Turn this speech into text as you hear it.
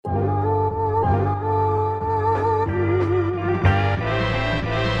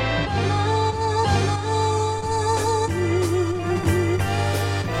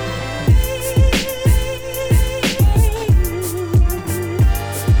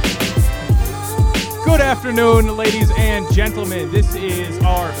afternoon, ladies and gentlemen. This is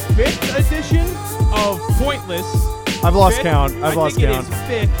our 5th edition of Pointless. I've lost Fifth? count. I think it is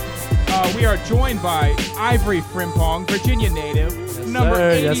 5th. We are joined by Ivory Frimpong, Virginia native, number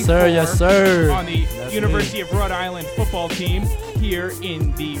 84 Yes, sir. on the That's University of Rhode Island football team here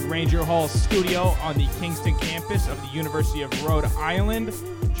in the Ranger Hall studio on the Kingston campus of the University of Rhode Island.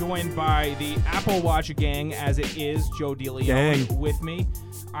 Joined by the Apple Watch gang, as it is, Joe DeLeon Gang. with me.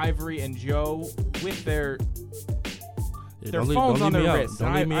 Ivory and Joe with their Don't phones leave on their me out. wrists.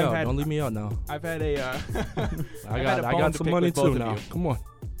 Don't leave me I've out. had- Don't leave me out now. I've had a I had a bone got to some pick money with both too of now. you. Come on.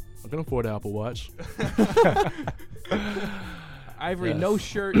 I can afford the Apple Watch. Ivory, Yes. no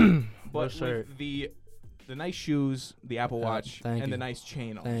shirt, but No shirt. with the nice shoes, the Apple Watch, thank and you. the nice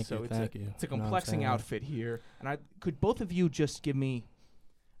chain on. Thank so you, it's thank a you. it's a You know what I'm complexing saying? outfit here. And could both of you just give me,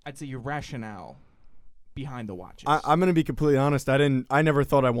 I'd say, your rationale behind the watches? I'm gonna be completely honest. I never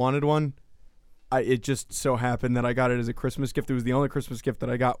thought I wanted one. It just so happened that I got it as a Christmas gift. It was the only Christmas gift that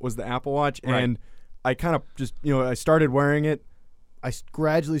I got was the Apple Watch, Right. and I kind of just I started wearing it. I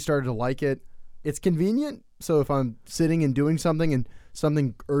gradually started to like it. It's convenient, so if I'm sitting and doing something and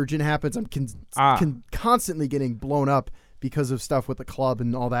something urgent happens, I'm constantly getting blown up because of stuff with the club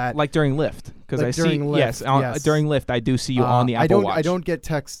and all that. like during Lyft, because Like I see during Lyft, yes, during Lyft I do see you on the I Apple don't. Watch. I don't get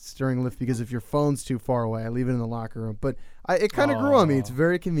texts during Lyft because if your phone's too far away, I leave it in the locker room. But it kind of grew on me. It's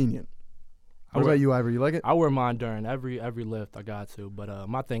very convenient. What about you, Ivory? You like it? I wear mine during every lift I got to. But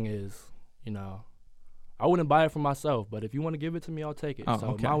my thing is, I wouldn't buy it for myself. But if you want to give it to me, I'll take it. Oh, so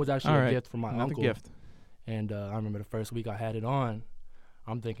okay. mine was actually All a right. gift from my Another uncle. gift. And I remember the first week I had it on.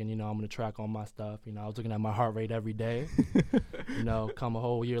 I'm thinking, I'm going to track on my stuff. I was looking at my heart rate every day. Come a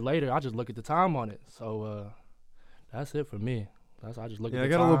whole year later, I just look at the time on it. So that's it for me. I just look at the time. I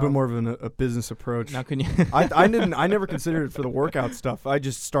got a little bit more of a business approach. Now, can you? I never considered it for the workout stuff. I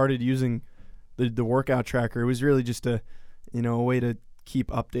just started using the workout tracker. It was really just a way to keep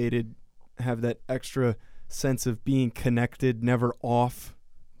updated, have that extra sense of being connected, never off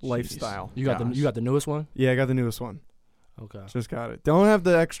lifestyle. You got the newest one? Yeah, I got the newest one. Okay. Just got it. Don't have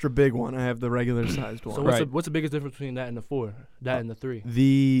the extra big one. I have the regular sized one. So what's the biggest difference between that and the 4? That and the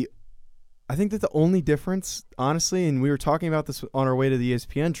 3? I think that the only difference, honestly, and we were talking about this on our way to the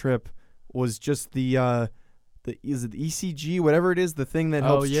ESPN trip, was just is it the ECG, whatever it is, the thing that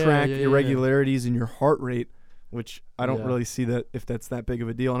helps track irregularities in your heart rate, which I don't really see that if that's that big of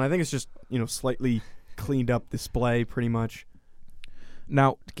a deal. And I think it's just slightly cleaned up display, pretty much.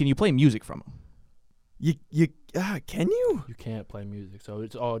 Now, can you play music from them? Can you? You can't play music, so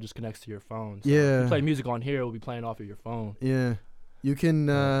it's all just connects to your phone. So Yeah. If you play music on here, it will be playing off of your phone. Yeah. You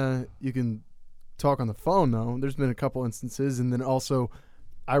can talk on the phone though. There's been a couple instances, and then also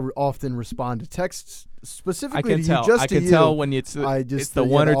I often respond to texts specifically I can to tell. you, just I to can you. tell when it's I just it's the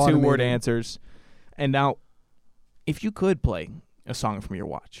get one or two word automated. answers. And now, if you could play a song from your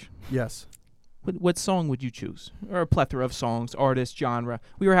watch, Yes. what song would you choose? Or a plethora of songs, artists, genre.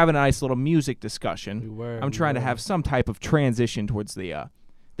 We were having a nice little music discussion. I'm trying to have some type of transition towards the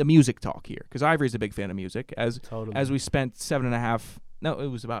music talk here, because Ivory's a big fan of music. As we spent 7.5. No, it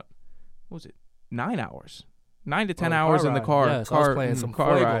was about 9 hours, 9 to 10 hours in the car. Yes, I was playing some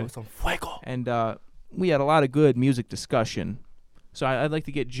car fuego, ride. some fuego. And we had a lot of good music discussion. So I'd like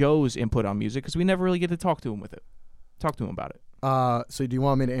to get Joe's input on music, because we never really get to talk to him about it. So do you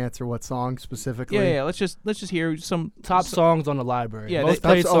want me to answer what song specifically? Yeah. Let's just hear some Top songs on the library. Yeah, most that-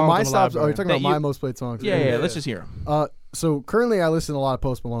 played songs my on the stops. Are you library. talking That about my you- most played songs? Yeah. Let's just hear 'em. So currently I listen to a lot of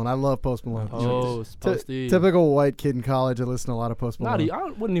Post Malone. I love Post Malone. Oh, Posty. Typical white kid in college. I listen to a lot of Post Malone. I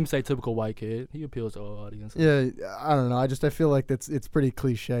wouldn't even say typical white kid. He appeals to all audiences. Yeah, I don't know. I feel like it's pretty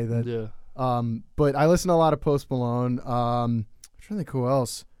cliche that. Yeah. But I listen to a lot of Post Malone. I'm trying to think who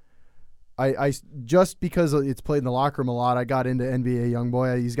else. I just because it's played in the locker room a lot, I got into NBA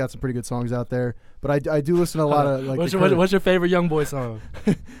YoungBoy. He's got some pretty good songs out there. But I do listen to a lot of like. What's your favorite YoungBoy song?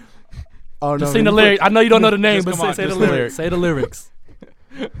 Oh, Just no, sing the lyrics. I know you don't know the name, Just but come on, say the just the lyrics. lyrics. Say the lyrics.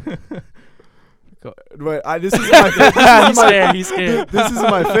 But this is my He's scared. this is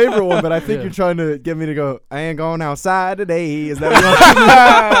my favorite one. But I think Yeah. you're trying to get me to go. I ain't going outside today. Is that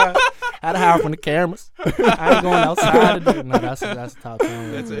what? Had to hide from the cameras. I ain't going outside. No, that's the top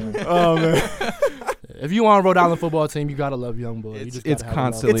song. That's it. Oh man, If you on Rhode Island football team, you gotta love YoungBoy. You just It's gotta have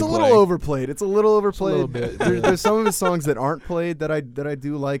constantly it's a little play. overplayed. It's a little overplayed. little bit, There's some of his songs that aren't played that I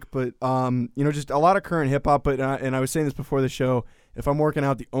do like, but just a lot of current hip hop. But and I was saying this before the show. If I'm working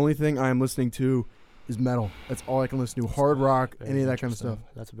out, the only thing I am listening to is metal. That's all I can listen to. Hard rock, Very any of that kind of interesting.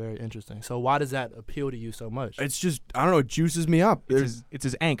 stuff. That's very interesting. So why does that appeal to you so much? It's just, I don't know, it juices me up. It's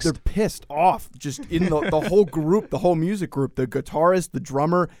his angst. They're pissed off just in the whole group, the whole music group, the guitarist, the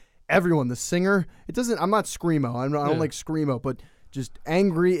drummer, everyone. The singer, it doesn't. I'm not screamo. I don't like screamo, but just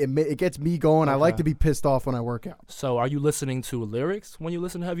angry. It gets me going. Okay. I like to be pissed off when I work out. So, are you listening to lyrics when you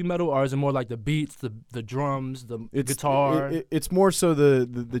listen to heavy metal, or is it more like the beats, the drums, the guitar? It's more so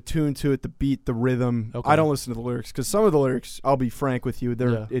the tune to it, the beat, the rhythm. Okay. I don't listen to the lyrics because some of the lyrics, I'll be frank with you,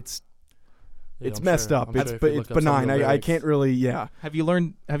 it's messed up. It's benign. I can't really. Yeah. Have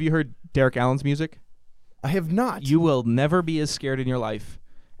you heard Derek Allen's music? I have not. You will never be as scared in your life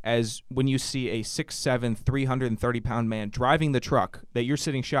as when you see a 6'7", 330-pound man driving the truck that you're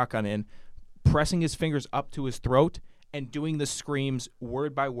sitting shotgun in, pressing his fingers up to his throat and doing the screams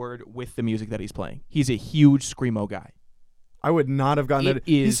word by word with the music that he's playing. He's a huge screamo guy. I would not have gotten that.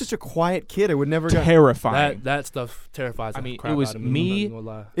 He's such a quiet kid. I would never terrifying. That stuff terrifies. I mean, it was me.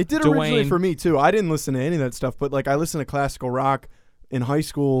 It did originally for me too. I didn't listen to any of that stuff, but like I listened to classical rock in high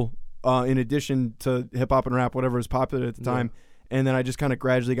school, in addition to hip hop and rap, whatever was popular at the time. And then I just kind of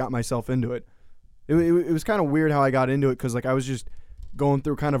gradually got myself into it. It was kind of weird how I got into it because like I was just going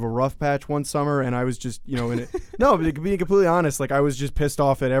through kind of a rough patch one summer, and I was just in it. No, but being completely honest, like I was just pissed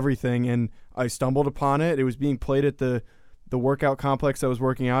off at everything, and I stumbled upon it. It was being played at the workout complex I was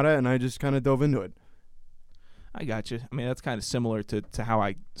working out at, and I just kind of dove into it. I got you. I mean, that's kind of similar to how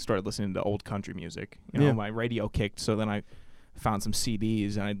I started listening to old country music. My radio kicked, so then I found some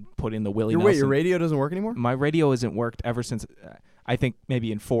CDs and I put in the Willie Nelson. Wait, your radio doesn't work anymore? My radio hasn't worked ever since, I think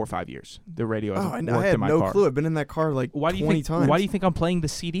maybe in 4 or 5 years. The radio hasn't worked in my car. I had no clue. I've been in that car like 20 times. Why do you think I'm playing the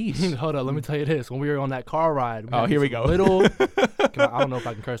CDs? Hold on, let me tell you this. When we were on that car ride. Here we go. I don't know if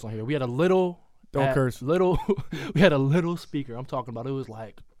I can curse on here. We had a little. Don't curse. We had a little speaker. I'm talking about it was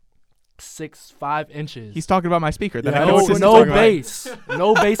like 5 inches. He's talking about my speaker. No bass.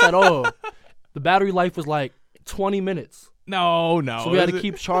 No bass at all. The battery life was like 20 minutes. No. So we had to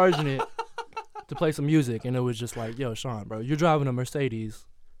keep charging it to play some music, and it was just like, yo, Sean, bro, you're driving a Mercedes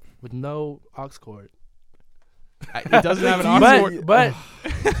with no aux cord. It doesn't have an aux cord. But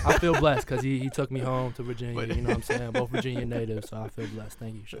I feel blessed because he took me home to Virginia. You know what I'm saying? Both Virginia natives, so I feel blessed.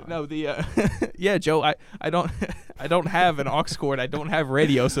 Thank you, Sean. No, Joe, I don't have an aux cord. I don't have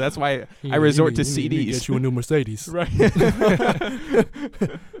radio, so that's why I resort to CDs. You get you a new Mercedes, right?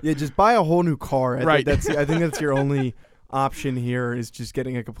 Yeah, just buy a whole new car. Right. I think that's your only option here is just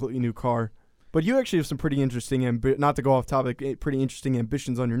getting a completely new car. But you actually have some pretty interesting, not to go off topic, pretty interesting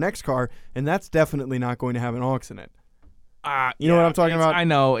ambitions on your next car, and that's definitely not going to have an aux in it. You know what I'm talking about? I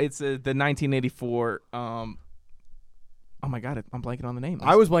know. It's the 1984. Oh my God, I'm blanking on the name.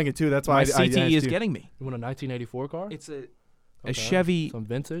 I was blanking too. That's why my CTE is getting me. You want a 1984 car? It's a Chevy. Some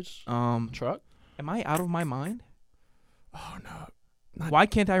vintage truck. Am I out of my mind? Oh no. Why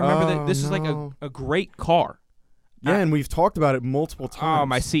can't I remember that? This is like a great car. Yeah, and we've talked about it multiple times. Oh,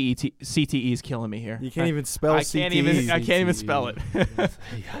 my CTE is killing me here. You can't even spell CTE. I can't even spell it.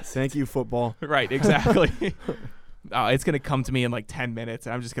 Yes. Thank you, football. Right, exactly. It's going to come to me in like 10 minutes.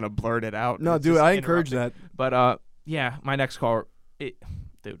 I'm just going to blurt it out. No, dude, I encourage that. But, yeah, my next car,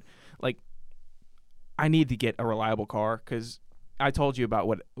 dude, like, I need to get a reliable car because I told you about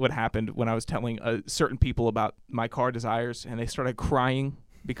what happened when I was telling certain people about my car desires, and they started crying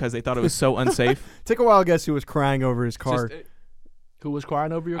because they thought it was so unsafe. Take a wild guess who was crying over his car. Who was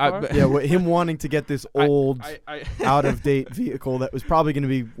crying over your car? Him wanting to get this old, out-of-date vehicle that was probably going to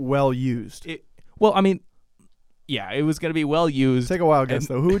be well used. It was going to be well used. Take a wild guess,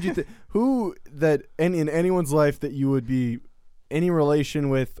 though. Who would you think? Who that in anyone's life that you would be any relation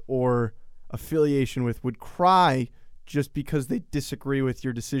with or affiliation with would cry just because they disagree with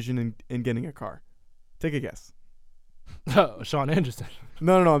your decision in getting a car? Take a guess. Sean Anderson.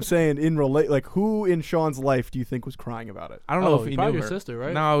 No. I'm saying who in Sean's life do you think was crying about it? I don't know if he knew your her. Sister,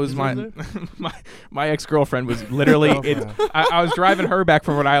 right? No, it was my ex-girlfriend was literally. I was driving her back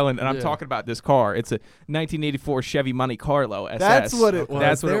from Rhode Island, and I'm talking about this car. It's a 1984 Chevy Monte Carlo SS. That's what it was.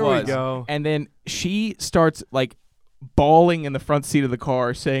 That's what it was. We go. And then she starts like bawling in the front seat of the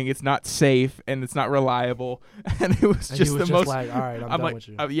car, saying it's not safe and it's not reliable, and it was just the most. Like, all right, I'm done like, with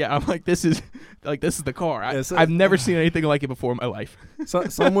you. I'm like, this is the car. I've never seen anything like it before in my life.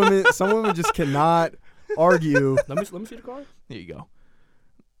 Some women just cannot argue. Let me see the car. There you go.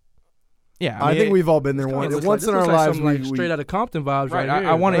 Yeah, I think we've all been there once in our lives. We straight out of Compton vibes, right here.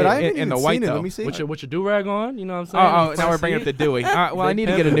 I want it in the white though. Let me see. With your do-rag on, you know what I'm saying? Now we're bringing up the Dewey. Well, I need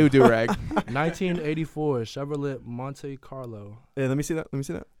to get a new do-rag. 1984 Chevrolet Monte Carlo. Yeah, let me see that.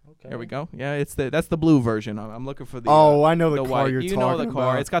 Okay. There we go. Yeah, that's the blue version. I'm looking for the. I know the car white. you're talking about. You know the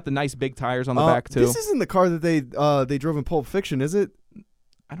car. It's got the nice big tires on the back too. This isn't the car that they drove in Pulp Fiction, is it?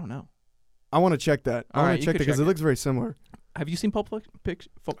 I don't know. I want to check that. I want to check that because it looks very similar. Have you seen Pulp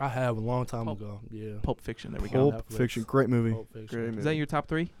Fiction? I have a long time ago. Yeah. Pulp Fiction. There we go. Pulp Fiction, great movie. Great movie. Is that your top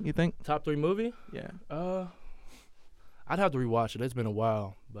 3? You think? Top 3 movie? Yeah. I'd have to rewatch it. It's been a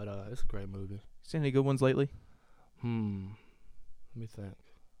while, but it's a great movie. Seen any good ones lately? Let me think.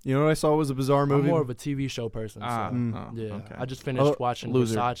 You know what I saw was a bizarre movie? I'm more of a TV show person. Yeah. Okay. I just finished watching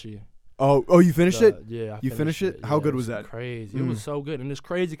Loser. Versace. Oh, you finished it? Yeah. You finished it? How good was that? Crazy. It was so good. And it's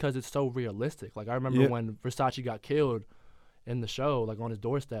crazy because it's so realistic. Like, I remember when Versace got killed in the show, like on his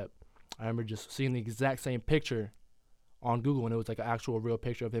doorstep, I remember just seeing the exact same picture on Google, and it was like an actual real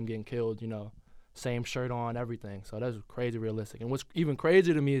picture of him getting killed, same shirt on, everything. So that's crazy realistic. And what's even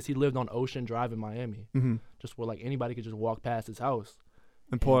crazier to me is he lived on Ocean Drive in Miami, just where like anybody could just walk past his house.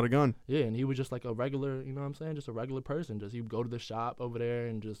 And pull out a gun. Yeah, and he was just like a regular, you know what I'm saying, just a regular person. Just he'd go to the shop over there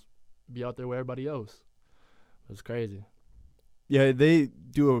and just be out there with everybody else. It's crazy. Yeah, they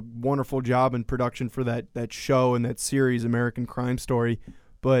do a wonderful job in production for that show and that series, American Crime Story.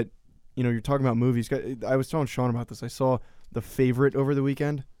 But, you're talking about movies. I was telling Sean about this. I saw The Favorite over the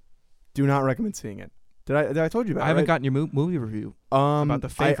weekend. Do not recommend seeing it. Did I told you about it? I haven't gotten your movie review about The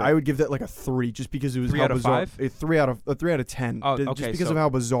Favorite. I would give that like a 3 just because it was 3 how out of bizarre. 5? 3 out of 10. Oh, okay. Just because so of how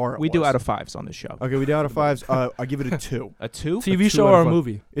bizarre it was. We do out of 5s on this show. Okay, we do out of 5s. I give it a 2. A 2? TV show or a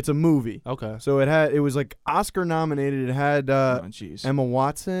movie? It's a movie. Okay. So it was like Oscar nominated. It had Emma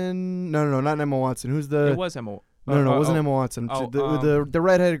Watson. No, not Emma Watson. Who's the? It was Emma. No, it wasn't Emma Watson. Oh, the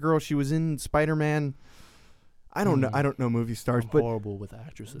redheaded girl. She was in Spider-Man. I don't know. I don't know movie stars, I'm but horrible with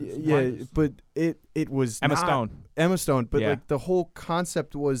actresses. Yeah, but it was Emma Stone. But yeah. like the whole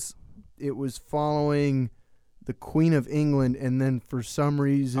concept was, it was following the Queen of England, and then for some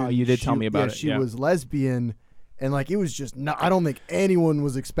reason, you did tell me about it. She was lesbian, and like it was just I don't think anyone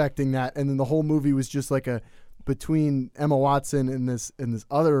was expecting that, and then the whole movie was just like between Emma Watson and this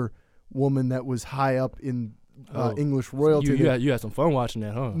other woman that was high up in English royalty. You had some fun watching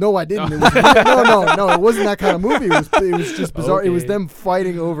that, huh? No, I didn't. It was, no, it wasn't that kind of movie. It was just bizarre. Okay. It was them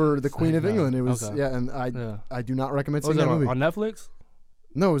fighting over the Queen of England. It was okay. and I do not recommend seeing that movie. On Netflix?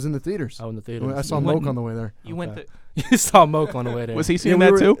 No, it was in the theaters. Oh, in the theaters. I saw Moke on the way there. You went to. You saw Moke on the way there. Was he seeing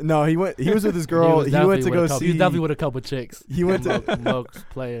that too? No, he went. He was with his girl. he went to go see. He was definitely with a couple chicks. He went to Moke's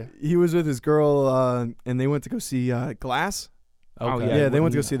player. He was with his girl, and they went to go see Glass. Okay. Oh yeah, they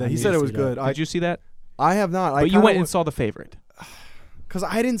went to go see that. He said it was good. Did you see that? I have not. But you went and saw The Favorite. Because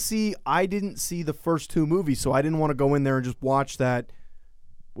I didn't see the first 2 movies, so I didn't want to go in there and just watch that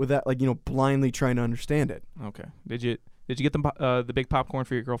with that, like, blindly trying to understand it. Okay. Did you get the big popcorn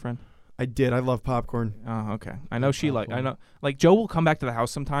for your girlfriend? I did. I love popcorn. Oh, okay. I know Joe will come back to the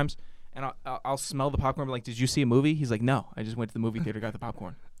house sometimes, and I'll smell the popcorn. But like, did you see a movie? He's like, no, I just went to the movie theater, got the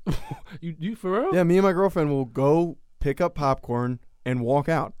popcorn. You for real? Yeah, me and my girlfriend will go pick up popcorn and walk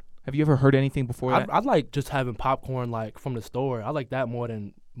out. Have you ever heard anything before that? I'd like just having popcorn like from the store. I like that more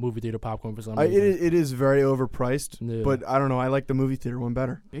than movie theater popcorn for some reason. It is very overpriced, Yeah. but I don't know. I like the movie theater one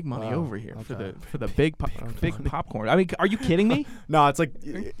better. Big money Wow. over here Okay. for the big popcorn. I mean, are you kidding me? No, it's like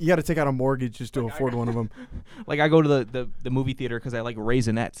you got to take out a mortgage just to afford one of them. Like, I go to the movie theater because I like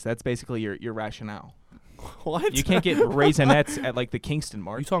Raisinets. That's basically your rationale. What? You can't get Raisinets at like the Kingston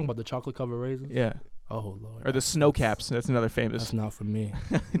Mart. You talking about the chocolate covered raisins? Yeah. Oh Lord. Or the snow caps. That's another famous. That's not for me.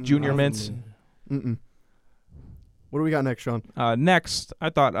 Junior Not for mints. me. Mm-mm. What do we got next, Sean? Next, I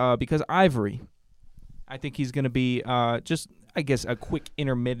thought because Ivory, I think he's going to be just, I guess, a quick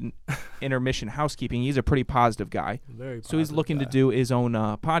intermission housekeeping. He's a pretty positive guy. Very positive So he's looking guy. to do his own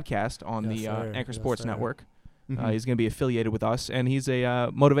podcast on Yes, the sir. Anchor Yes, Sports sir. Network. Mhm. He's going to be affiliated with us, and he's a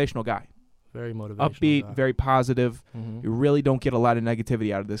motivational guy. Very motivational. Upbeat, guy. very positive. Mhm. You really don't get a lot of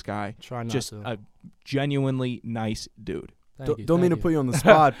negativity out of this guy. Try not Just to. a genuinely nice dude. Don't mean to put you on the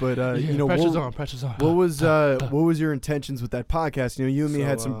spot, but pressure's on. what was your intentions with that podcast? You and me So,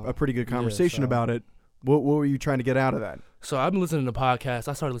 had a pretty good conversation so- about it. What were you trying to get out of that? So I've been listening to podcasts.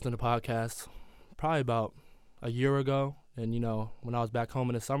 I started listening to podcasts probably about a year ago. And, when I was back home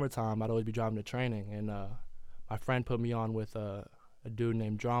in the summertime, I'd always be driving to training. And my friend put me on with a dude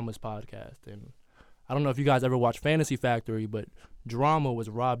named Drama's podcast. And I don't know if you guys ever watched Fantasy Factory, but Drama was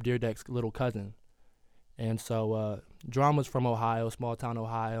Rob Dyrdek's little cousin. And so Drama's from Ohio, small town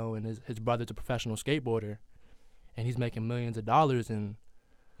Ohio, and his brother's a professional skateboarder. And he's making millions of dollars, and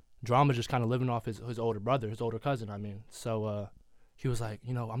Drama's just kind of living off his older brother, his older cousin, I mean. So he was like,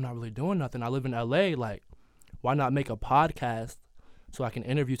 I'm not really doing nothing. I live in L.A., like, why not make a podcast so I can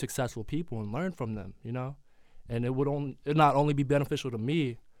interview successful people and learn from them, And it would not only be beneficial to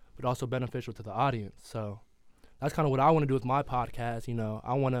me, but also beneficial to the audience. So that's kind of what I want to do with my podcast,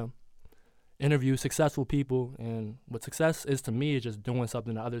 I want to interview successful people, and what success is to me is just doing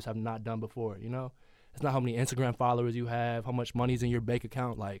something that others have not done before, It's not how many Instagram followers you have, how much money's in your bank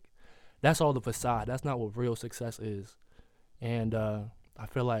account. Like, that's all the facade. That's not what real success is. And I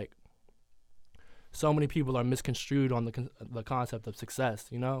feel like so many people are misconstrued on the concept of success,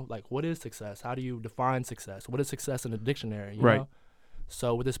 you know? Like, what is success? How do you define success? What is success in a dictionary, you know?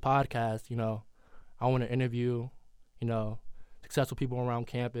 So with this podcast, you know, I want to interview, you know, successful people around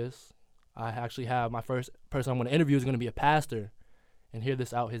campus. I actually have my first person I'm going to interview is going to be a pastor. And hear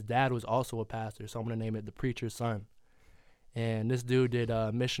this out, his dad was also a pastor, so I'm going to name it The Preacher's Son. And this dude did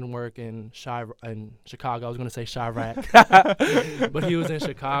mission work in Chicago. I was going to say Chirac, but he was in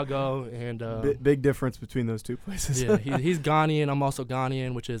Chicago. And big difference between those two places. Yeah, he's Ghanaian. I'm also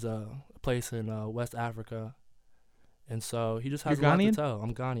Ghanaian, which is a place in West Africa. And so he just has a lot to tell.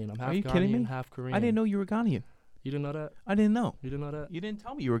 I'm Ghanaian. I'm half Ghanaian, half Korean. I didn't know you were Ghanaian. You didn't know that? I didn't know. You didn't know that? You didn't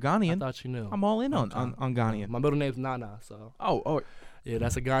tell me you were Ghanaian. I thought you knew. I'm all in on Ghanaian. My middle name's Nana, so. Oh. Yeah,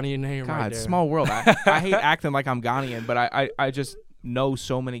 that's a Ghanaian name right there. God, small world. I hate acting like I'm Ghanaian, but I just know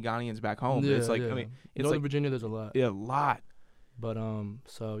so many Ghanaians back home. Yeah, it's like, yeah. I mean, it's Northern like Virginia, there's a lot. Yeah, a lot. But,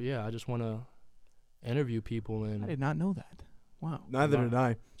 so, yeah, I just want to interview people. And I did not know that. Wow. Neither did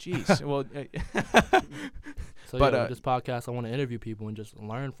I. Jeez. Well, so, but, with this podcast, I want to interview people and just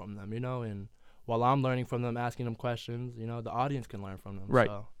learn from them, you know, and while I'm learning from them, asking them questions, you know, the audience can learn from them. Right.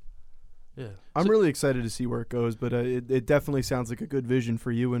 So, yeah. I'm really excited to see where it goes, but it definitely sounds like a good vision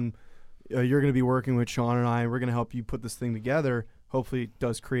for you, and you're going to be working with Sean and I, and we're going to help you put this thing together. Hopefully it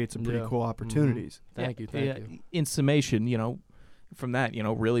does create some pretty cool opportunities. Mm-hmm. Thank you. In summation, you know, from that, you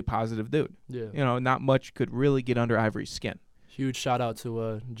know, really positive dude. Yeah. You know, not much could really get under Ivory's skin. Huge shout out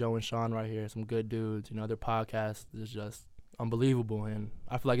to Joe and Sean right here. Some good dudes. You know, their podcast is just unbelievable, and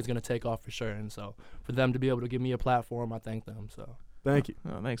I feel like it's going to take off for sure. And so for them to be able to give me a platform, I thank them. So thank you.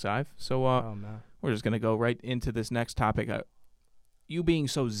 Oh, thanks, Ive. So we're just going to go right into this next topic. You being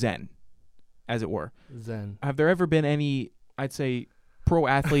so zen, as it were. Zen. Have there ever been any, I'd say, pro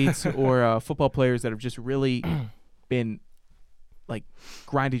athletes or football players that have just really been, like,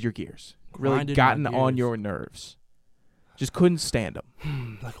 grinded your gears? Really gotten on your nerves? Just couldn't stand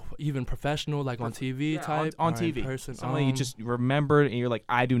them. Like even professional, like on TV type? On TV. In person. Somebody you just remembered and you're like,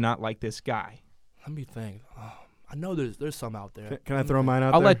 I do not like this guy. Let me think. I know there's some out there. Can I throw mine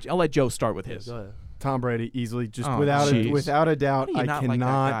out there? I'll let Joe start with his. Go ahead. Tom Brady, easily. Just geez. without a doubt, I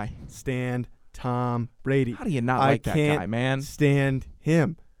cannot like stand Tom Brady. How do you not like that guy, man? Stand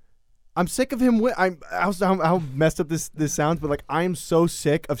him. I'm sick of him. How messed up this sounds, but like I'm so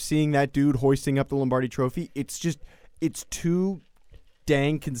sick of seeing that dude hoisting up the Lombardi Trophy. It's too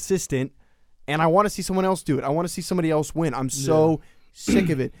dang consistent, and I want to see someone else do it. I want to see somebody else win. I'm so sick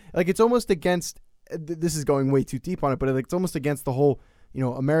of it. Like it's almost against. This is going way too deep on it, but it's almost against the whole, you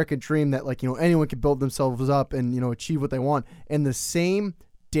know, American dream that like, you know, anyone can build themselves up and, you know, achieve what they want. And the same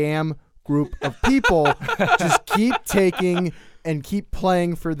damn group of people just keep taking and keep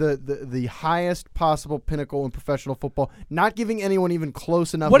playing for the highest possible pinnacle in professional football, not giving anyone even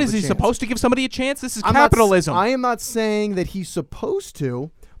close enough. What is he supposed to give somebody a chance? This is capitalism. I am not saying that he's supposed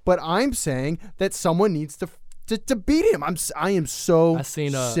to, but I'm saying that someone needs to beat him. I am so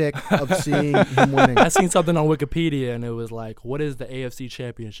sick of seeing him winning. I seen something on Wikipedia and it was like, what is the AFC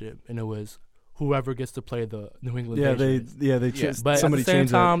Championship? And it was whoever gets to play the New England Patriots. They changed. But somebody at the same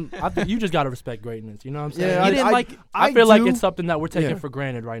time, that. I think you just gotta respect greatness. You know what I'm saying? Yeah, I feel like it's something that we're taking for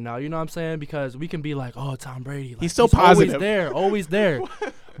granted right now. You know what I'm saying? Because we can be like, oh, Tom Brady, like, he's so positive, always there.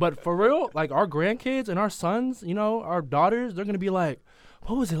 But for real, like our grandkids and our sons, you know, our daughters, they're gonna be like,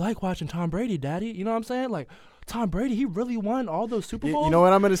 what was it like watching Tom Brady, Daddy? You know what I'm saying? Like, Tom Brady, he really won all those Super Bowls? You know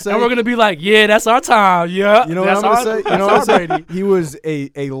what I'm going to say? And we're going to be like, yeah, that's our time. Yeah. You know what I'm going to say? You know what I'm saying? He was a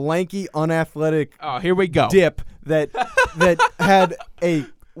lanky, unathletic here we go. dip that had a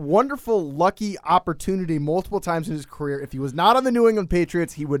wonderful, lucky opportunity multiple times in his career. If he was not on the New England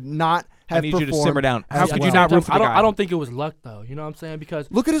Patriots, he would not have I need you to simmer down. How could you not root for the guy? I don't think it was luck, though. You know what I'm saying? Because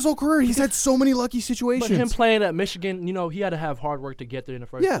look at his whole career. He's had so many lucky situations. But him playing at Michigan, you know, he had to have hard work to get there in the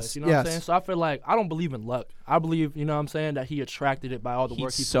first place. You know what I'm saying? So I feel like I don't believe in luck. I believe, you know what I'm saying, that he attracted it by all the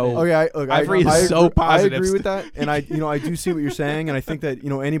work he put in. Okay, Ivory is so positive. I agree with that, and I do see what you're saying, and I think that, you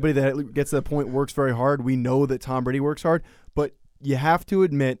know, anybody that gets to that point works very hard. We know that Tom Brady works hard, but you have to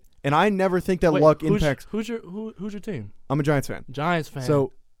admit, and I never think that luck impacts. Who's your team? I'm a Giants fan. Giants fan.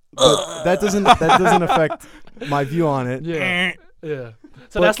 So but that doesn't affect my view on it. Yeah. Yeah.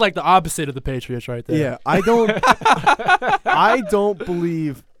 So that's like the opposite of the Patriots right there. Yeah. I don't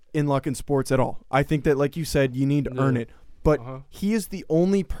believe in luck in sports at all. I think that, like you said, you need to earn it. But he is the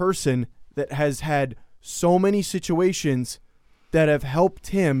only person that has had so many situations that have helped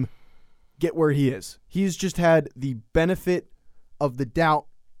him get where he is. He's just had the benefit of the doubt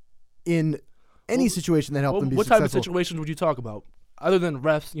in any situation that helped them be what successful. What type of situations would you talk about? Other than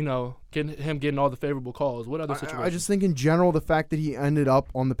refs, getting all the favorable calls, what other situations? I just think in general, the fact that he ended up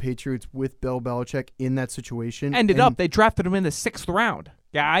on the Patriots with Bill Belichick in that situation. They drafted him in the 6th round.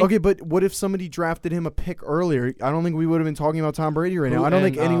 Yeah. Okay, but what if somebody drafted him a pick earlier? I don't think we would have been talking about Tom Brady right now. I don't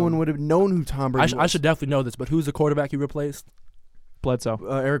think anyone would have known who Tom Brady was. I should definitely know this, but who's the quarterback he replaced? Bledsoe.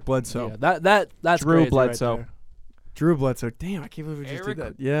 Eric Bledsoe. Yeah, that's Drew crazy Bledsoe. Right there. Drew Bledsoe. Damn, I can't believe we just did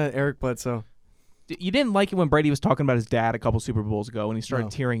that. Yeah, Eric Bledsoe. You didn't like it when Brady was talking about his dad a couple Super Bowls ago and he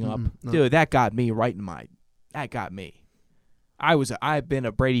started tearing up. No. Dude, that got me right in my... That got me. I've been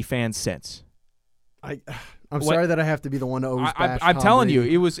a Brady fan since. I'm sorry that I have to be the one to always bash I'm Tom telling Brady.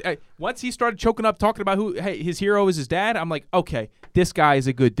 you, it was... once he started choking up talking about his hero is his dad, I'm like, okay, this guy is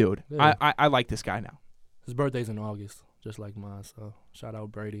a good dude. Yeah. I like this guy now. His birthday's in August, just like mine, so shout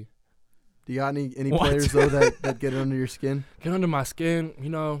out Brady. Do you got any players, though, that get under your skin? Get under my skin,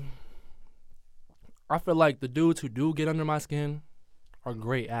 I feel like the dudes who do get under my skin are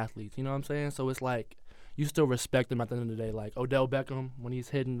great athletes, you know what I'm saying? So it's like you still respect them at the end of the day. Like Odell Beckham, when he's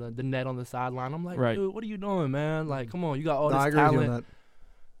hitting the net on the sideline, I'm like, dude, what are you doing, man? Like, come on, you got all this I agree with you on talent. that.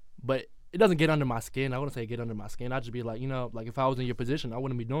 But it doesn't get under my skin. I wouldn't say get under my skin. I'd just be like, like if I was in your position, I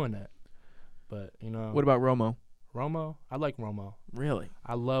wouldn't be doing that. But, What about Romo? Romo? I like Romo. Really?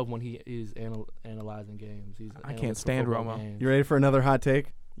 I love when he is analyzing games. I can't stand Romo. Games. You ready for another hot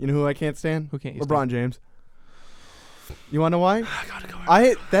take? You know who I can't stand? Who can't you LeBron James. You want to know why? I gotta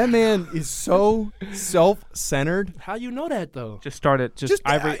go. That man is so self-centered. How you know that though? Just start it.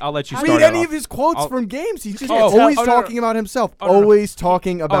 Ivory, I'll let you start Read it any off. of his quotes from games. He's just Oh, always no. talking about himself. Oh, no, no. Always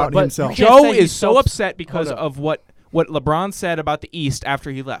talking about but himself. you can't Joe say is he's so upset because Hold up. of what LeBron said about the East after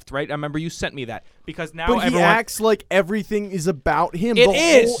he left, right? I remember you sent me that because now But he everyone acts like everything is about him. It the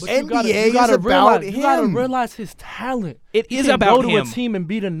is. whole But you gotta NBA realize, is about him. You gotta realize his talent. It He is can about go to him. a team and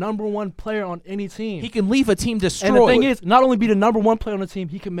be the number one player on any team. he can leave a team destroyed. And the thing is, not only be the number one player on the team,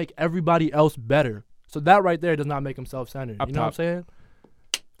 he can make everybody else better. So that right there does not make him self-centered. Up You know what I'm top. saying?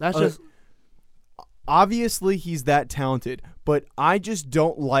 That's just Obviously, he's that talented, but I just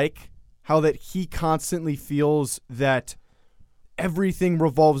don't like how that he constantly feels that everything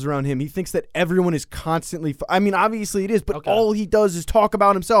revolves around him. He thinks that everyone is constantly... I mean, obviously it is, but all he does is talk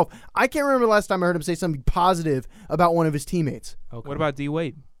about himself. I can't remember the last time I heard him say something positive about one of his teammates. okay. What about D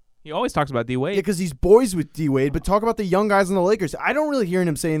Wade? He always talks about D Wade. Yeah, because he's boys with D-Wade, but talk about the young guys in the Lakers. I don't really hear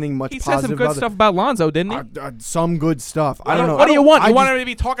him say anything much he positive said some good about stuff about Lonzo, didn't he? some good stuff. I don't know. What do you want? I You want just- him to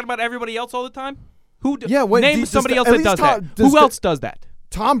be talking about everybody else all the time? Yeah, wait, name does somebody the- else at that least does Tom- that. does Who the- else does that?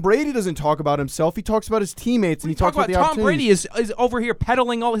 Tom Brady doesn't talk about himself. He talks about his teammates, and he talks about the Tom opportunities. Brady is over here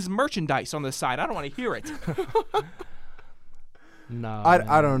peddling all his merchandise on the side. I don't want to hear it. Nah,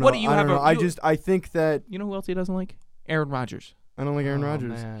 I don't know. What do you I have don't a- know. you- I think that You know who else he doesn't like? Aaron Rodgers. I don't like Aaron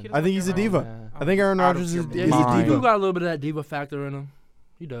Rodgers. Man. I think he's a diva. man. I think Aaron Out of Rodgers your is Yeah, a mind. he diva. got a little bit of that diva factor in him.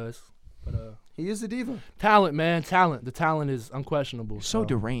 He does. But He is a diva. talent, man, talent. The talent is unquestionable. You're so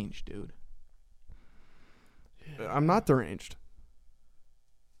deranged, dude. I'm not deranged.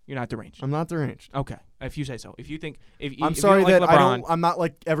 You're not deranged. I'm not deranged. Okay, if you say so. If you think, if I'm if sorry you don't that like LeBron, I'm not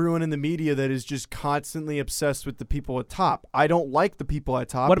like everyone in the media that is just constantly obsessed with the people at top. I don't like the people at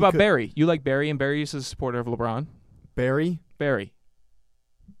top. What about because- Barry? You like Barry, and Barry is a supporter of LeBron. Barry?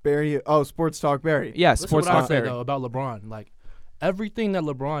 Barry. Oh, Sports Talk Barry. Yeah, Listen sports what I talk say Barry. though about LeBron. Like everything that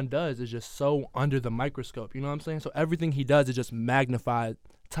LeBron does is just so under the microscope. You know what I'm saying? So everything he does is just magnified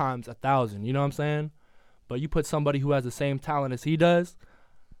times 1,000. You know what I'm saying? But you put somebody who has the same talent as he does,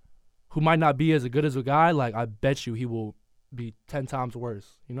 who might not be as good as a guy, like I bet you he will be 10 times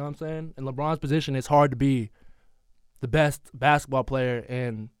worse. You know what I'm saying? In LeBron's position, it's hard to be the best basketball player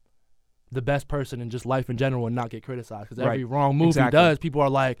and the best person in just life in general and not get criticized. Because every wrong move Exactly. he does, people are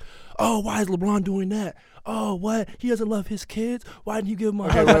like, oh, why is LeBron doing that? Oh, what? He doesn't love his kids? Why didn't you give him a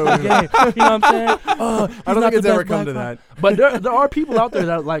hug after the game? You know what I'm saying? Oh, he's I don't not think it's the ever best come to black that. But there are people out there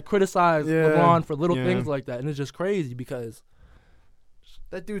that like criticize Yeah, LeBron for little yeah. things like that. And it's just crazy because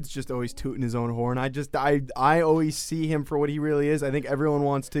That dude's just always tooting his own horn. I always see him for what he really is. I think everyone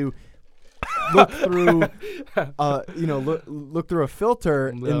wants to look through, look through a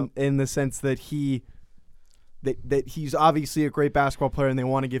filter Yeah. in the sense that that he's obviously a great basketball player, and they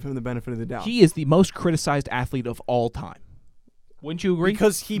want to give him the benefit of the doubt. He is the most criticized athlete of all time. Wouldn't you agree?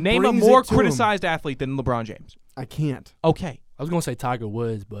 Because he Name a brings more it to him. criticized athlete than LeBron James. I can't. Okay, I was going to say Tiger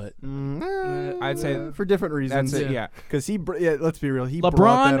Woods, but I'd say for different reasons. that's it. Yeah, Because let's be real, he LeBron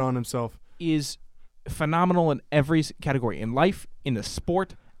brought that on himself. is phenomenal in every category, in life, in the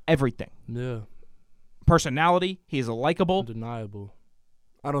sport, everything. yeah, Personality, he is likable. undeniable.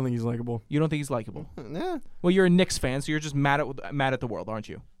 I don't think he's likable. You don't think he's likable? Yeah, Well, you're a Knicks fan, so you're just mad at the world, aren't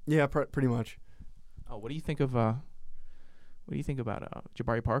you? yeah, pretty much. Oh, what do you think of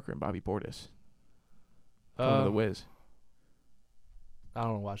Jabari Parker and Bobby Portis? The Wiz. I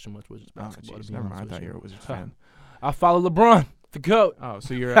don't watch too much Wizards basketball. Never mind. I thought you were a Wizards fan. I follow LeBron, the GOAT. Oh,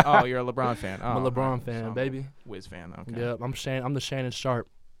 so you're a LeBron fan. Oh, I'm a LeBron fan, baby. Wiz fan. Okay. Yeah, I'm the Shannon Sharp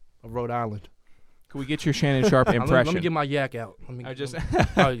of Rhode Island. Can we get your Shannon Sharp impression? Let me get my yak out.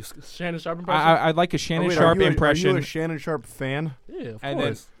 Shannon Sharp impression. I'd like a Shannon Sharp impression. Are you a Shannon Sharp fan? Yeah, of and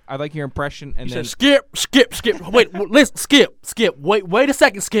course. Then I'd like your impression. And then skip. Wait, listen, skip. Wait a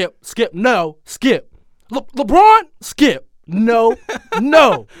second, skip. No, skip. LeBron, skip. No.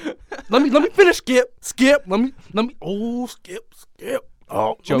 Let me finish. Skip. Let me. Oh, skip.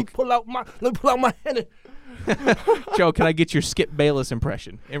 Oh, Joke. Let me pull out my hand. Joe, can I get your Skip Bayless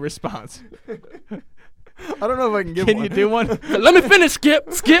impression in response? I don't know if I can give one. Can you do one? Let me finish, Skip.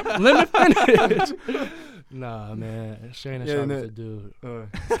 Let me finish. Nah, man. Shannon Sharp is a dude.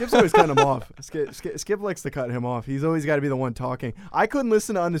 Skip's always cutting him off. Skip likes to cut him off. He's always got to be the one talking. I couldn't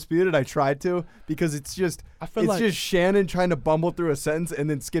listen to Undisputed. I tried to because it's just Shannon trying to bumble through a sentence and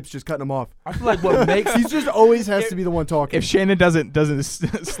then Skip's just cutting him off. I feel like what makes he just always has to be the one talking. If Shannon doesn't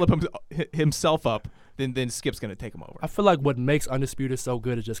slip himself up, then Skip's gonna take him over. I feel like what makes Undisputed so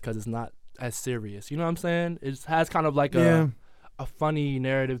good is just because it's not as serious. You know what I'm saying? It just has kind of like a funny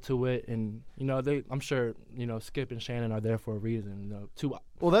narrative to it, and I'm sure Skip and Shannon are there for a reason.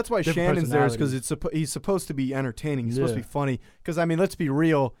 Well, that's why Shannon's there is because he's supposed to be entertaining. He's supposed to be funny. Because I mean, let's be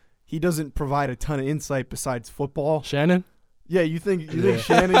real, he doesn't provide a ton of insight besides football. Shannon. Yeah, you think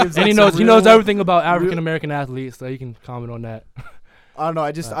Shannon gives and he knows everything about African American athletes, so you can comment on that. I don't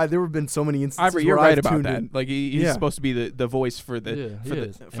know. There have been so many instances. Ivory, you're where right I've about tuned that. in. Like he's supposed to be the voice for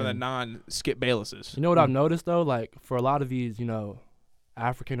the non-Skip Baylesses. You know what I've noticed though? Like for a lot of these,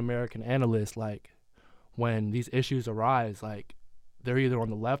 African American analysts, like when these issues arise, like they're either on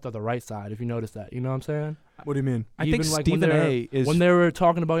the left or the right side. If you notice that, you know what I'm saying? What do you mean? I think Stephen A. is when they were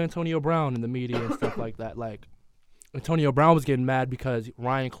talking about Antonio Brown in the media and stuff like that. Like Antonio Brown was getting mad because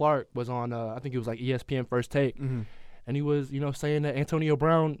Ryan Clark was on, I think it was like ESPN First Take. Mm-hmm. And he was, saying that Antonio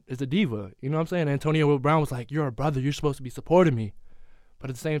Brown is a diva. You know what I'm saying? Antonio Brown was like, you're a brother. You're supposed to be supporting me.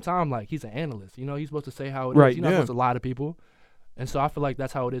 But at the same time, like, he's an analyst. He's supposed to say how it is. He's not supposed to lie to people. And so I feel like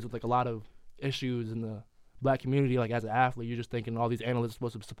that's how it is with, like, a lot of issues in the black community. Like, as an athlete, you're just thinking all these analysts are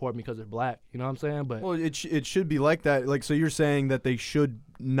supposed to support me because they're black. You know what I'm saying? But well, it should be like that. Like, so you're saying that they should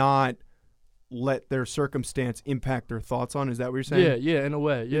not let their circumstance impact their thoughts on? Is that what you're saying? Yeah, in a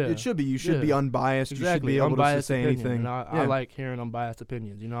way, yeah. It should be. You should be unbiased. Exactly. You should be able unbiased to say opinion. anything. And I like hearing unbiased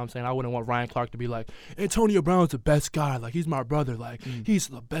opinions. You know what I'm saying? I wouldn't want Ryan Clark to be like, Antonio Brown's the best guy. Like, he's my brother. Like, he's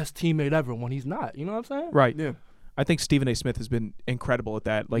the best teammate ever when he's not. You know what I'm saying? Right. Yeah. I think Stephen A. Smith has been incredible at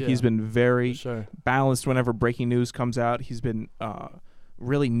that. Like, he's been very balanced whenever breaking news comes out. He's been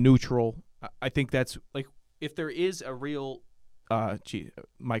really neutral. I think that's, like, if there is a real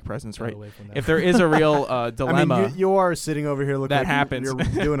mic presence, right? If there is a real dilemma. I mean, you are sitting over here looking that like happens.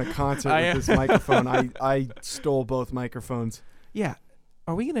 You're doing a concert with this microphone. I stole both microphones. Yeah.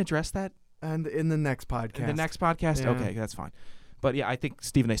 Are we going to address that? And in the next podcast. In the next podcast? Yeah. Okay, that's fine. But yeah, I think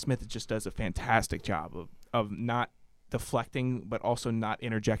Stephen A. Smith just does a fantastic job of not deflecting, but also not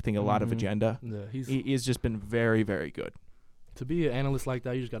interjecting a lot of agenda. Yeah, he's just been very, very good. To be an analyst like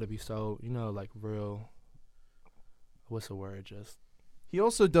that, you just got to be so, like real. What's the word? Just. He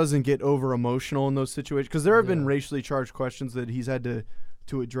also doesn't get over emotional in those situations because there have been racially charged questions that he's had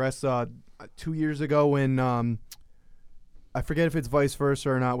to address 2 years ago when I forget if it's vice versa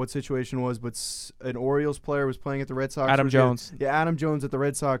or not what situation it was, but an Orioles player was playing at the Red Sox. Adam Jones. Adam Jones at the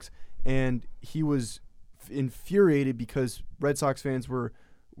Red Sox, and he was infuriated because Red Sox fans were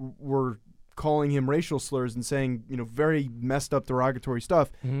calling him racial slurs and saying very messed up derogatory stuff,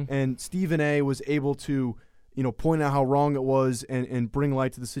 and Stephen A. was able to point out how wrong it was and bring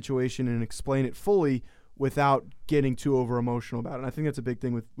light to the situation and explain it fully without getting too over emotional about it. And I think that's a big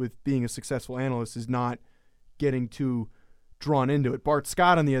thing with being a successful analyst is not getting too drawn into it. Bart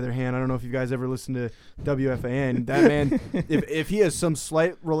Scott, on the other hand, I don't know if you guys ever listened to WFAN. That man, if he has some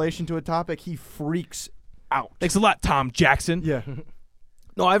slight relation to a topic, he freaks out. Thanks a lot, Tom Jackson. Yeah.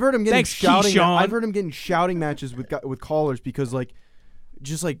 No, I've heard him getting shouting. Keyshawn. I've heard him getting shouting matches with callers because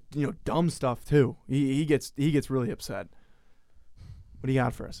just dumb stuff too. He gets really upset. What do you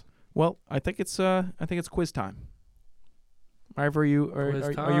got for us? Well, I think it's quiz time. Ivor, are you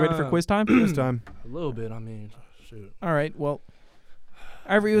ready for quiz time? Quiz time. A little bit. I mean, shoot. All right. Well,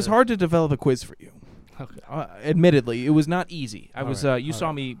 Ivor, it was hard to develop a quiz for you. Okay. Admittedly, it was not easy. I was. Right. You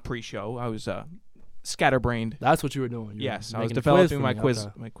saw me pre-show. I was scatterbrained. That's what you were doing. Yes, I was developing my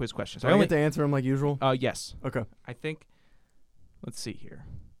quiz questions. Do I get to answer them like usual? Yes. Okay. I think. Let's see here.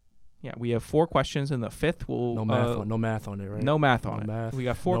 Yeah, we have 4 questions, and the 5th will no math on it, right? No math on it. Math. We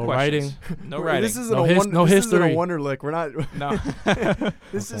got 4 No questions. No writing. This isn't no this history. isn't a Wonderlic. We're not. No.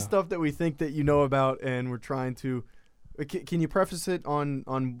 This is stuff that we think that you know about, and we're trying to. Can you preface it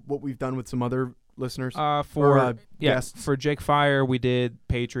on what we've done with some other listeners? Guests? For Jake Fire, we did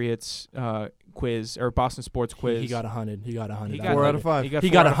Patriots quiz or Boston sports quiz. He got 100. He got 100. He got 4 out of 5. He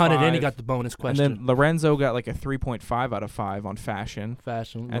got 100, and he got the bonus question. And then Lorenzo got like a 3.5 out of 5 on fashion.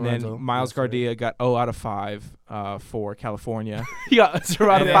 And Lorenzo. Then Miles Gardia got 0 out of 5 for California. He got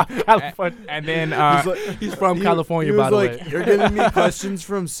 0 out of 5 California. And then he's from California, by the way. You're giving me questions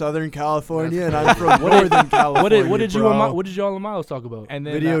from Southern California, and I'm from Northern California. What did y'all and Miles talk about? And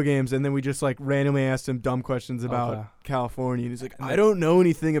then, video games, and then we just like randomly asked him dumb questions about California, and he's like, I don't know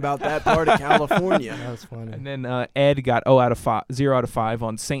anything about that part of California. That was funny. And then Ed got 0 out of 5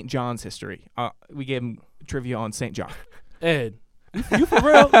 on St. John's history. We gave him trivia on St. John. Ed, you for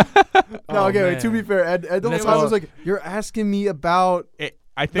real? No, okay. Wait, to be fair, Ed the whole time was like, "You're asking me about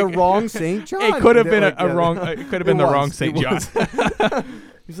I think the wrong St. John." It could have been a wrong. It could have been the wrong St. John.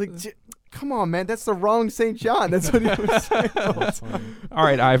 He's like, "Come on, man, that's the wrong St. John." That's what he was saying. All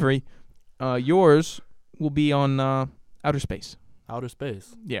right, Ivory, yours will be on outer space. Outer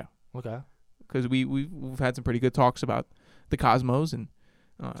space. Yeah. Okay. Because we've had some pretty good talks about the cosmos and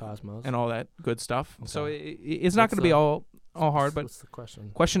all that good stuff. Okay. So it's not going to be all hard. But what's the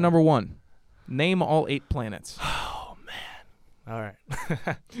question? Question number 1: name all 8 planets. Oh man! All right.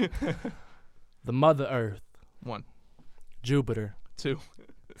 The Mother Earth. 1. Jupiter. 2.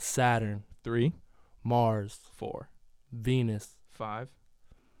 Saturn. 3. Mars. 4. Venus. 5.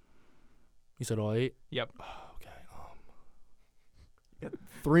 You said all 8? Yep. Okay.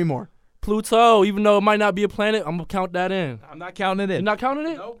 3 more. Pluto, even though it might not be a planet, I'm gonna count that in. I'm not counting it in. You're not counting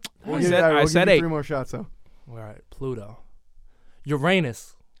it? Nope. I said 8. 3 more shots though. All right, Pluto.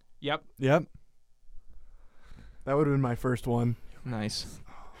 Uranus. Yep. That would have been my first one. Nice.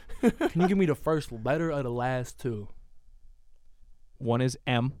 Can you give me the first letter of the last 2? One is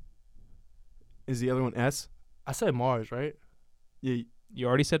M. Is the other one S? I said Mars, right? Yeah. You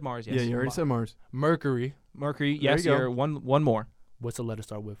already said Mars, yes. Yeah, you already said Mars. Mercury. Yes, you're one more. What's the letter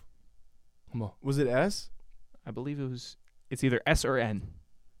start with? Come on. Was it S? I believe it's either S or N.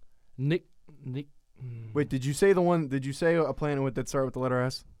 Nick. Wait, did you say a planet that started with the letter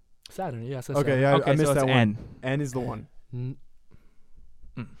S? Saturn, yeah. I said okay, Saturn. yeah, okay, I missed so that one. N. N is the one.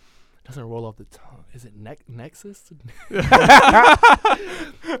 Doesn't roll off the tongue. Is it Nexus?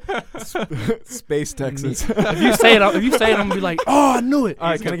 Space Texas. If you say it, I'm gonna be like, oh, I knew it. All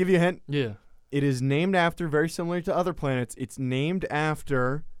right, can I give you a hint? Yeah. It is named after, very similar to other planets, it's named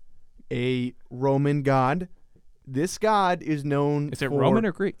after a Roman god. This god is known Is it Roman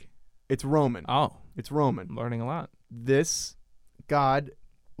or Greek? It's Roman. Oh. It's Roman. I'm learning a lot. This god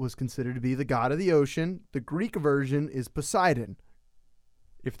was considered to be the god of the ocean. The Greek version is Poseidon,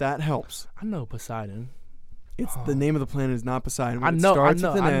 if that helps. I know Poseidon. It's the name of the planet is not Poseidon. I know,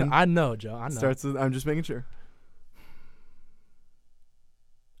 Joe. I know. I'm just making sure.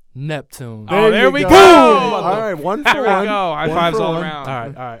 Neptune. There we go. All right, 1 for 1. There we go. High fives all one. around.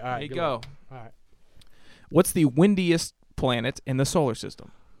 All right. There you go. All right. What's the windiest planet in the solar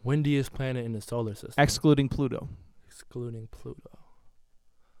system? Windiest planet in the solar system. Excluding Pluto. Excluding Pluto.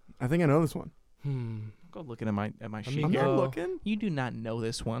 I think I know this one. Go looking at my sheet I'm here. not looking. You do not know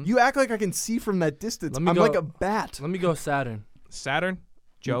this one. You act like I can see from that distance. I'm like a bat. Let me go Saturn. Saturn?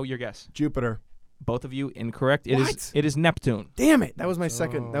 Joe, your guess. Jupiter. Both of you incorrect. What? It is Neptune. Damn it. That was my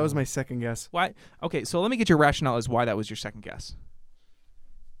second. That was my second guess. Why? Okay, so let me get your rationale as why that was your second guess.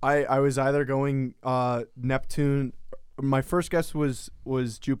 I was either going Neptune. My first guess was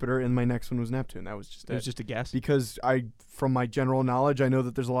Jupiter, and my next one was Neptune. That was just it. It was just a guess? Because from my general knowledge, I know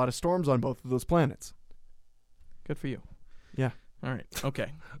that there's a lot of storms on both of those planets. Good for you. Yeah. All right.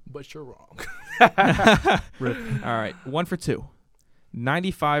 Okay. But you're wrong. Rip. All right. 1 for 2.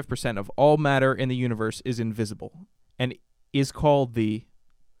 95% of all matter in the universe is invisible and is called the...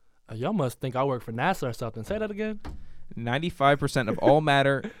 Y'all must think I work for NASA or something. Say that again. 95% of all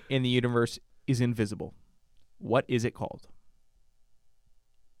matter in the universe is invisible. What is it called?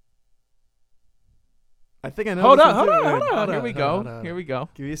 I think I know. Hold on. Here we go. Here we go.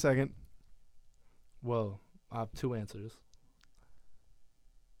 Give me a second. Well, I have 2 answers.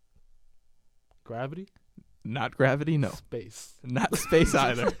 Gravity? Not gravity, no. Space. Not space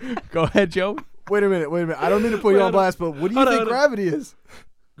either. Go ahead, Joe. Wait a minute. I don't mean to put you on blast, but what do you think gravity is?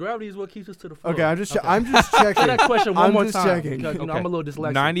 Gravity is what keeps us to the floor. Okay, I'm just checking. Say that question one more time. Checking. Because, I'm a little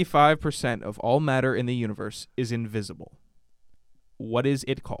dyslexic. 95% of all matter in the universe is invisible. What is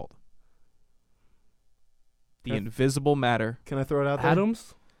it called? The invisible matter. Can I throw it out there?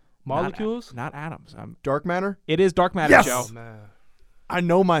 Atoms? Molecules? Not atoms. Dark matter? It is dark matter, Yes! Joe. Oh, man. I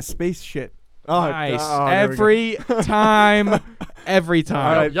know my space shit. Oh, Nice. there we go. Every time. Every time.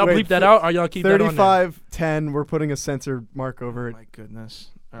 All right, Y'all wait, bleep that out, or y'all keep that on there? 35-10. We're putting a censor mark over Oh it. my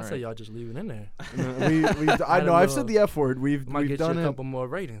goodness. All I right. say y'all just leave it in there. I know. I've said the F word. We've Might get done you a it. couple more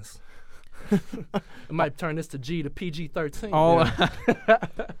ratings. It might turn this to G to PG-13.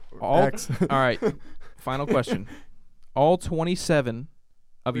 All X. all right. Final question. All 27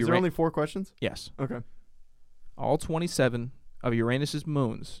 of Is there only 4 questions? Yes. Okay. All 27 of Uranus's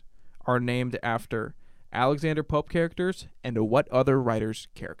moons are named after Alexander Pope characters and what other writers'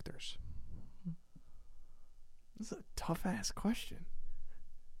 characters? This is a tough ass question.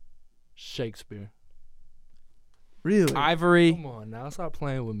 Shakespeare. Really? Ivory. Come on now, stop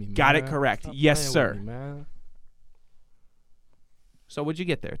playing with me, man. Got it correct. Stop Yes, playing sir. with me, man. So what'd you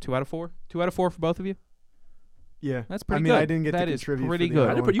get there? 2 out of 4? 2 out of 4 for both of you? Yeah. That's pretty I mean, good. I didn't get That to is contribute. pretty for the good.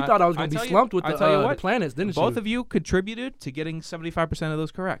 other I did, one. but you thought I was going to tell be you- slumped with I tell you the what, planets, didn't Both you? of you contributed to getting 75% of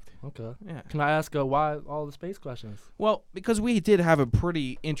those correct. Okay. Yeah. Can I ask why all the space questions? Well, because we did have a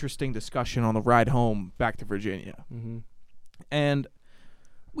pretty interesting discussion on the ride home back to Virginia. Mm-hmm. And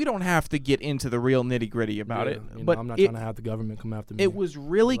we don't have to get into the real nitty-gritty about it. But I'm not it, trying to have the government come after me. it was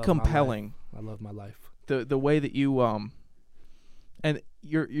really I love my life. compelling. I love my life. The way that you and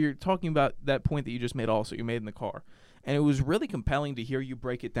you're talking about that point that you just made also you made in the car, and it was really compelling to hear you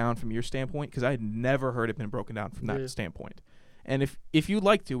break it down from your standpoint because I had never heard it been broken down from that standpoint. And if you'd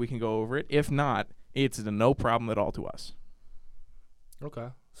like to, we can go over it. If not, it's no problem at all to us. Okay.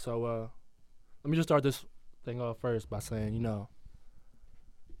 So let me just start this thing off first by saying,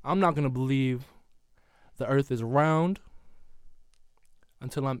 I'm not going to believe the earth is round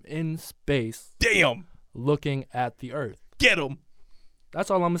until I'm in space Damn. looking at the earth. Get him. That's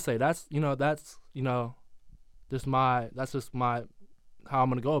all I'm going to say. That's just my how I'm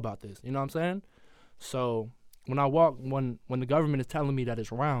going to go about this. You know what I'm saying? So when the government is telling me that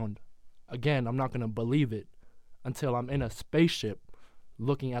it's round, again, I'm not going to believe it until I'm in a spaceship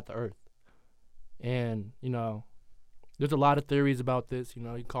looking at the earth. And, there's a lot of theories about this.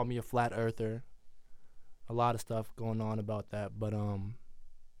 You call me a flat earther. A lot of stuff going on about that. But at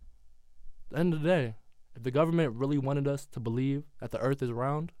the end of the day, if the government really wanted us to believe that the earth is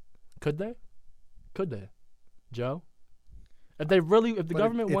round, could they? Could they? Joe? If the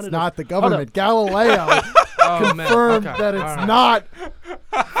government wanted us... It's not the government. Galileo confirmed Okay. that it's All right. not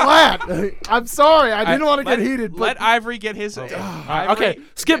flat. I'm sorry. I didn't want to get heated. Let But Ivory get his. Ivory, Okay,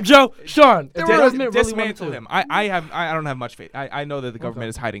 skip Joe. Sean, if the government really wanted dismantle to... him. I don't have much faith. I know that the government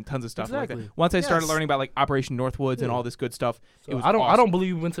is hiding tons of stuff like Exactly. that. Once I started Yes. learning about like Operation Northwoods and all this good stuff, So it was I awesome. don't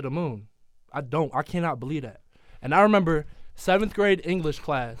believe we went to the moon. I cannot believe that. And I remember 7th grade English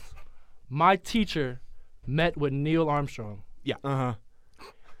class, my teacher met with Neil Armstrong. uh-huh.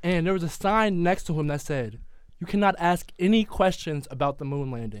 And there was a sign next to him that said, "You cannot ask any questions about the moon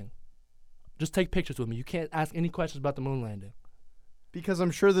landing. Just take pictures with me. You can't ask any questions about the moon landing." Because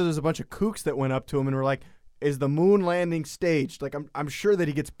I'm sure that there's a bunch of kooks that went up to him and were like, "Is the moon landing staged?" Like I'm sure that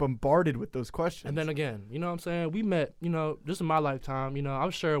he gets bombarded with those questions. And then again, you know what I'm saying? We met, just in my lifetime,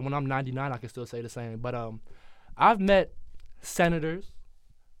 I'm sure when I'm 99 I can still say the same. But I've met senators,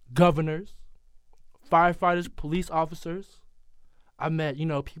 governors, firefighters, police officers. I've met,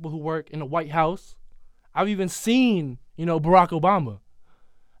 people who work in the White House. I've even seen, Barack Obama.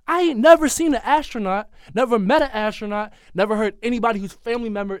 I ain't never seen an astronaut, never met an astronaut, never heard anybody whose family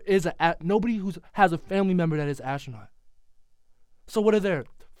member is nobody who has a family member that is an astronaut. So what are there?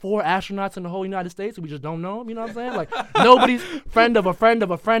 4 astronauts in the whole United States and we just don't know them? You know what I'm saying? Like nobody's friend of a friend of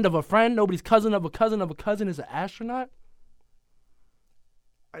a friend of a friend, nobody's cousin of a cousin of a cousin is an astronaut.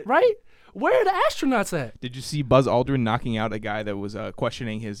 Right? Where are the astronauts at? Did you see Buzz Aldrin knocking out a guy that was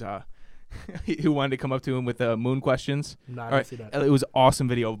questioning his who wanted to come up to him with moon questions? No, I All didn't right. see that. It was an awesome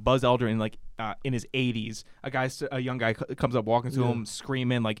video of Buzz Aldrin like in his 80s. A young guy comes up walking to him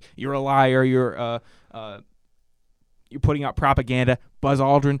screaming like, "You're a liar, you're putting out propaganda." Buzz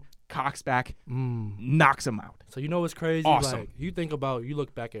Aldrin cocks back, knocks him out. So you know what's crazy? Awesome. Like, you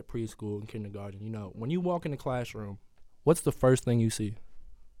look back at preschool and kindergarten, when you walk in the classroom, what's the first thing you see?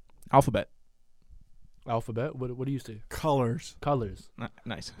 Alphabet. Alphabet? What do you see? colors. Colors.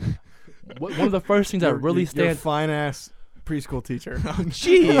 Nice. One of the first things that really You're a stands... fine ass preschool teacher.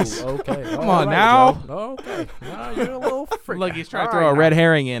 Jeez. Oh, okay. Come on now. Joe. Okay. Nah, you're a little freak. Look, he's trying to All throw a right, red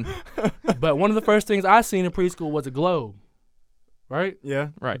herring in. But one of the first things I seen in preschool was a globe. Right? Yeah.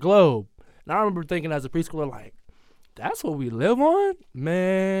 Right. Globe. And I remember thinking as a preschooler, like, that's what we live on?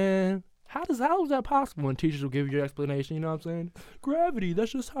 Man, how is that possible? And teachers will give you your explanation, you know what I'm saying? Gravity,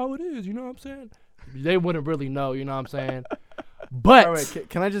 that's just how it is, you know what I'm saying? They wouldn't really know, you know what I'm saying? But wait,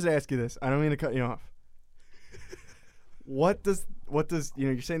 can I just ask you this? I don't mean to cut you off. What does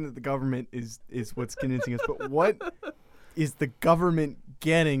you're saying that the government is what's convincing us, but what is the government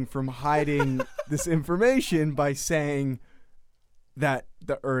getting from hiding this information by saying that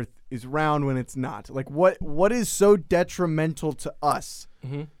the Earth is round when it's not? Like, what is so detrimental to us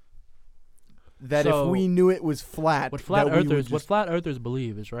that if we knew it was flat, what flat earthers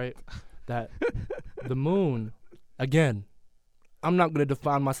believe is that the moon, again, I'm not going to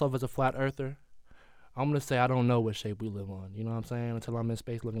define myself as a flat earther. I'm going to say I don't know what shape we live on, you know what I'm saying, until I'm in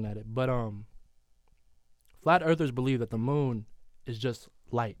space looking at it. But flat earthers believe that the moon is just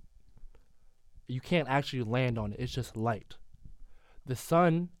light. You can't actually land on it. It's just light. The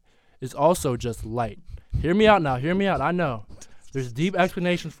sun is also just light. Hear me out now. Hear me out. I know there's deep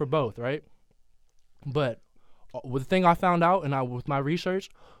explanations for both, right? But with the thing I found out with my research,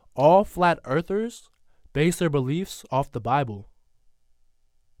 all flat earthers base their beliefs off the Bible.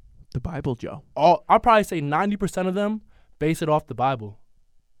 The Bible, Joe. I'll probably say 90% of them base it off the Bible.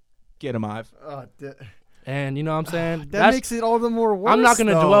 Get him, Ive. And you know what I'm saying? That makes it all the more worse. I'm not going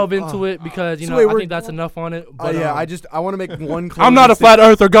to delve into it because, I think that's enough on it. But, I want to make one closing I'm not a flat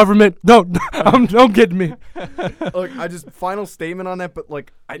earther, government. Don't get me. Look, final statement on that, but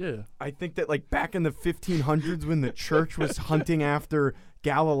I think that back in the 1500s when the church was hunting after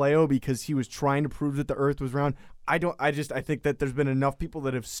Galileo because he was trying to prove that the Earth was round, I think that there's been enough people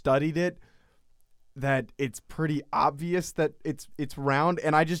that have studied it that it's pretty obvious that it's round,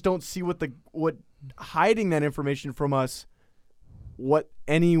 and I just don't see what hiding that information from us,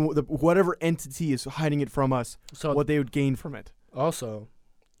 whatever entity is hiding it from us, what they would gain from it. Also,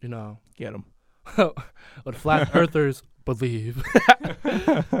 get them. What flat earthers believe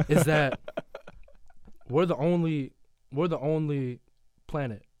is that we're the only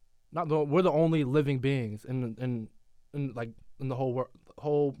planet, we're the only living beings in the whole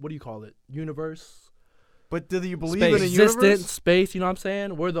what do you call it, universe? But do you believe space. in a universe? Existence, space, you know what I'm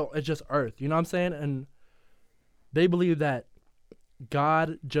saying? It's just Earth, you know what I'm saying? And they believe that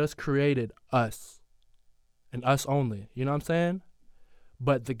God just created us and us only, you know what I'm saying?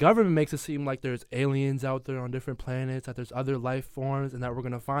 But the government makes it seem like there's aliens out there on different planets, that there's other life forms, and that we're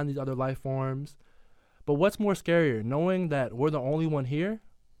going to find these other life forms. But what's more scarier, knowing that we're the only one here,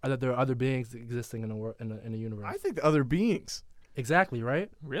 or that there are other beings existing in the world, in the universe? I think the other beings. Exactly,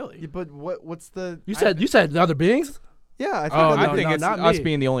 right? Really? Yeah, but what's the... You said the other beings? Yeah, I think it's us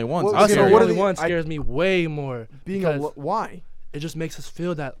being the only ones. Us being the only one scares me way more. Why? It just makes us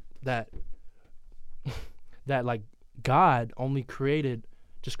feel that like God only created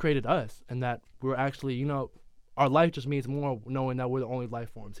us, and that we're actually, our life just means more knowing that we're the only life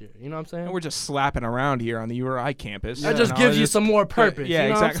forms here. You know what I'm saying? And we're just slapping around here on the URI campus. That just gives you some more purpose. Yeah,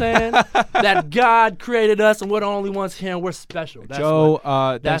 you know exactly. What I'm saying? That God created us and we're the only ones here and we're special. That's Joe,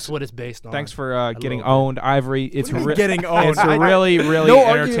 that's what it's based on. Thanks for getting owned, Ivory. It's getting owned. It's really, really no entertaining. No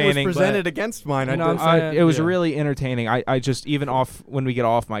argument was presented against mine. It was really entertaining. I just, even when we get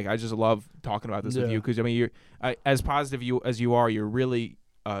off mic, I just love talking about this with you because, you're as positive as you are, you're really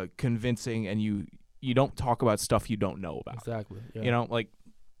convincing, and you don't talk about stuff you don't know about. Exactly. Yeah.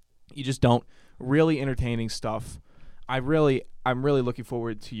 You just don't. Really entertaining stuff. I'm really looking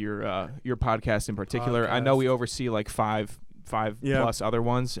forward to your podcast in particular. I know we oversee five plus other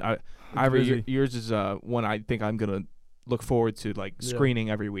ones. Ivory, yours is one I think I'm gonna look forward to screening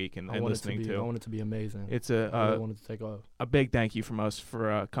every week and listening to. I want it to be amazing. It's I want it to take off. A big thank you from us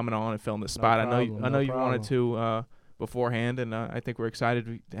for coming on and filling this spot. I know you wanted to beforehand, and I think we're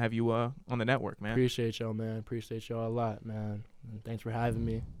excited to have you on the network, man. Appreciate y'all, man. Appreciate y'all a lot, man. And thanks for having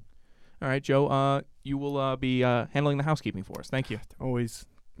me. All right, Joe, you will be handling the housekeeping for us. Thank you. Always.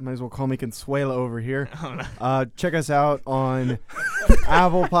 Might as well call me Consuela over here. Check us out on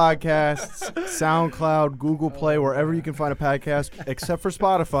Apple Podcasts, SoundCloud, Google Play, wherever you can find a podcast, except for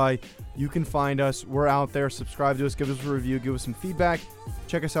Spotify. You can find us. We're out there. Subscribe to us. Give us a review. Give us some feedback.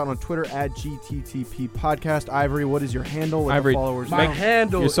 Check us out on Twitter at GTTP Podcast. Ivory, what is your handle? Ivory, followers my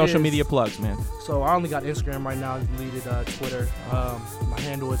handle. Your social media plugs, man. So I only got Instagram right now. I deleted Twitter. My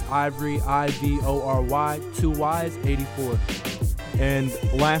handle is Ivory, IVORY, 2 Y's, 84. And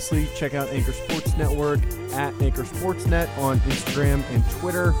lastly, check out Anchor Sports Network at Anchor Sportsnet on Instagram and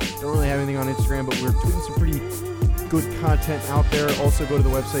Twitter. Don't really have anything on Instagram, but we're tweeting some pretty good content out there. Also go to the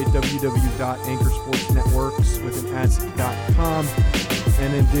website www.anchorsportsnetworks.com.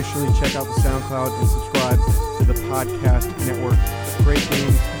 And additionally, check out the SoundCloud and subscribe to the podcast network. Great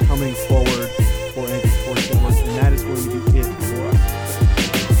things coming forward for Anchor Sports Network, and that is going to be it for us.